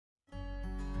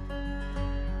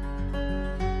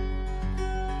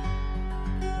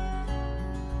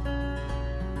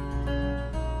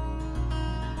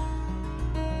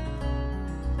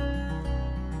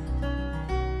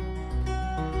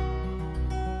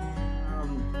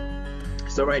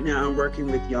So right now I'm working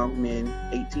with young men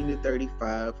 18 to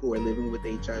 35 who are living with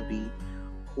HIV,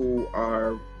 who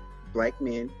are Black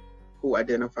men who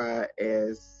identify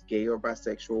as gay or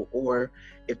bisexual, or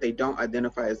if they don't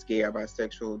identify as gay or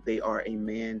bisexual, they are a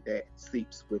man that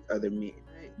sleeps with other men.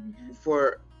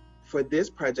 For this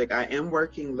project, I am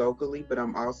working locally, but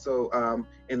I'm also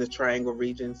in the Triangle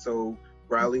region, so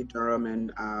Raleigh, Durham,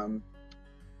 and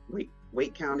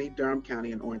Wake County, Durham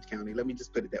County, and Orange County. Let me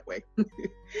just put it that way.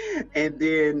 And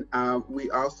then we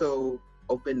also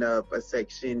opened up a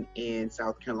section in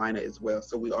South Carolina as well.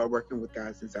 So we are working with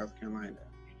guys in South Carolina.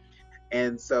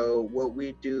 And so what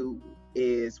we do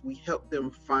is we help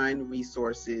them find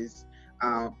resources.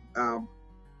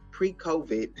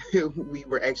 Pre-COVID, we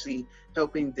were actually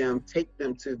helping them take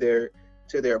them to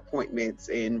their appointments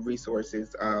and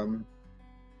resources.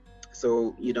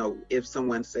 So, if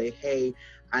someone say, hey,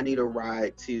 I need a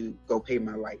ride to go pay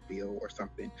my light bill or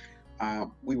something,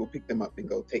 we will pick them up and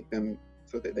go take them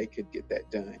so that they could get that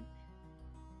done.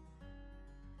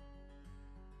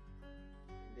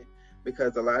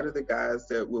 Because a lot of the guys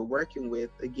that we're working with,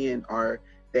 again, are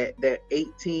that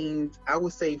 18, I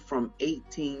would say from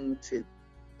 18 to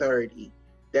 30.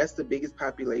 That's the biggest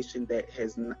population that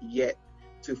has yet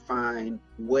to find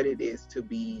what it is to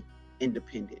be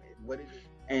independent.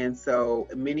 And so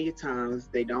many times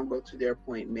they don't go to their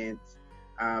appointments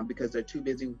because they're too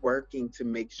busy working to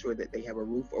make sure that they have a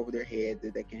roof over their head,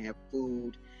 that they can have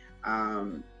food,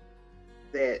 and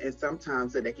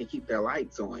sometimes that they can keep their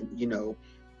lights on,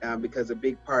 because a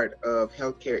big part of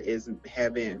healthcare is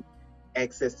having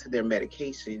access to their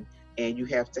medication, and you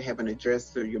have to have an address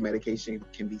so your medication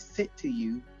can be sent to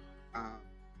you.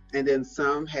 And then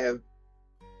some have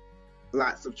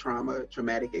lots of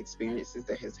traumatic experiences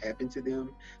that has happened to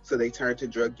them, so they turn to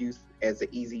drug use as an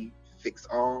easy fix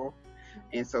all.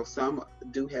 And so some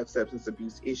do have substance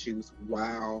abuse issues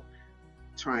while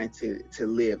trying to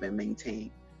live and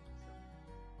maintain.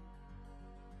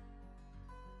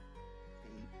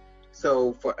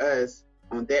 So for us,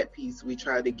 on that piece, we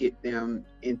try to get them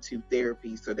into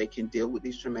therapy so they can deal with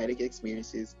these traumatic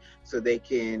experiences, so they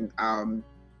can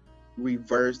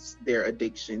reverse their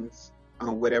addictions,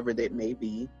 whatever that may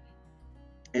be,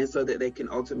 and so that they can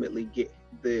ultimately get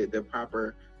the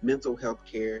proper mental health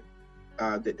care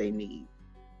that they need.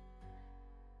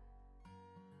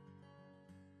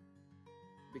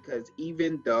 Because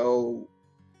even though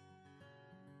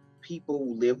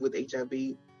people live with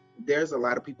HIV, there's a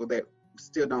lot of people that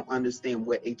still don't understand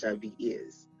what HIV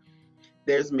is.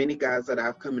 There's many guys that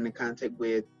I've come into contact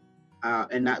with,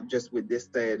 and not just with this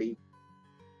study,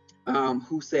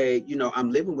 who say,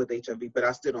 I'm living with HIV, but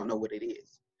I still don't know what it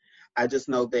is. I just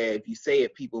know that if you say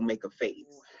it, people make a face.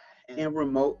 In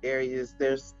remote areas,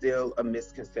 there's still a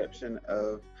misconception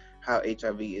of how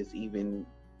HIV is even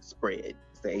spread.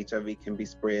 The HIV can be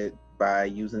spread by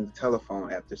using the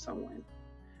telephone after someone.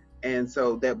 And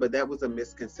so that was a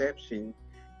misconception.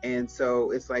 And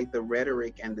so it's like the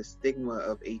rhetoric and the stigma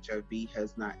of HIV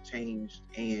has not changed.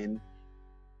 And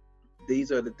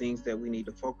these are the things that we need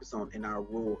to focus on in our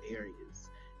rural areas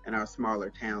and our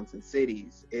smaller towns and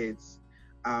cities. It's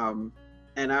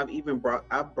and I've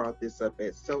brought this up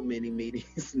at so many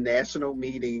meetings, national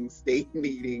meetings, state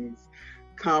meetings,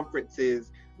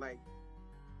 conferences. Like,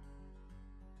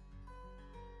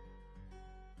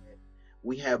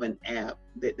 we have an app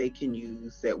that they can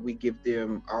use that we give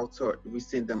them we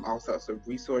send them all sorts of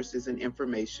resources and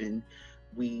information.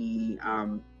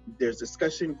 There's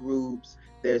discussion groups,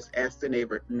 there's Ask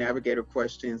the Navigator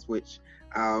questions, which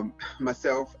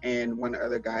myself and one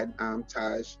other guy,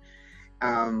 Taj,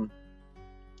 are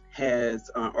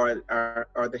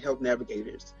the health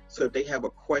navigators. So if they have a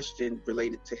question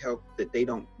related to health that they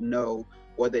don't know,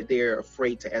 or that they're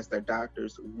afraid to ask their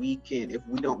doctors, if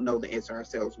we don't know the answer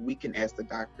ourselves, we can ask the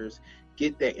doctors,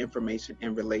 get that information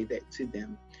and relay that to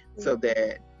them, so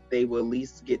that they will at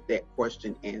least get that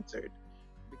question answered.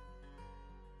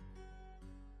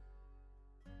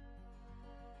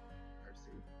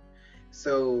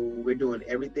 So we're doing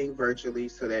everything virtually,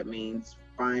 so that means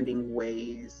finding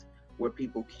ways where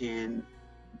people can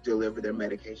deliver their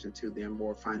medication to them,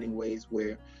 or finding ways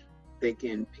where they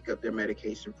can pick up their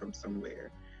medication from somewhere.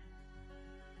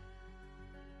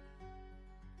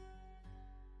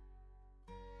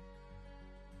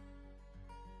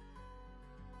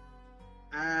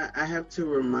 I have to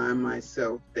remind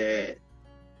myself that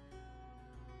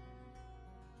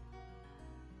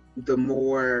the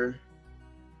more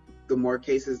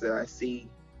cases that I see,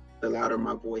 the louder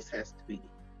my voice has to be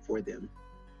for them.